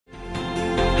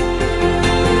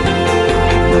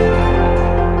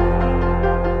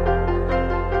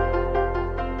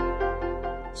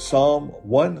Psalm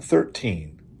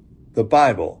 113, the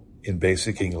Bible in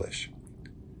Basic English.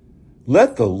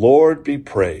 Let the Lord be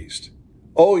praised.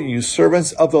 O you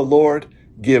servants of the Lord,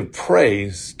 give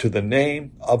praise to the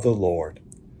name of the Lord.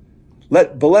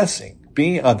 Let blessing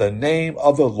be on the name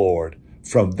of the Lord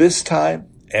from this time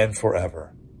and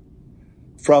forever.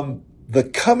 From the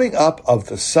coming up of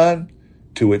the sun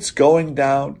to its going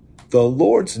down, the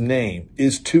Lord's name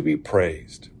is to be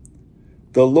praised.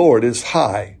 The Lord is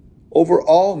high over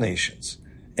all nations,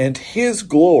 and his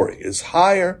glory is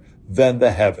higher than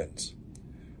the heavens.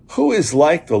 Who is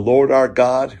like the Lord our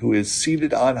God, who is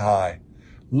seated on high,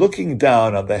 looking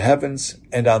down on the heavens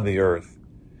and on the earth?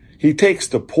 He takes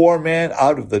the poor man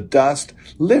out of the dust,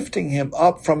 lifting him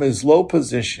up from his low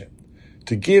position,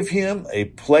 to give him a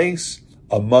place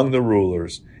among the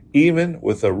rulers, even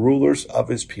with the rulers of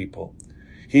his people.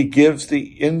 He gives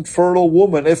the infertile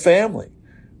woman a family,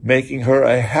 making her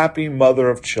a happy mother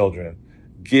of children.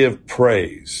 Give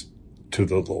praise to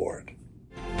the Lord.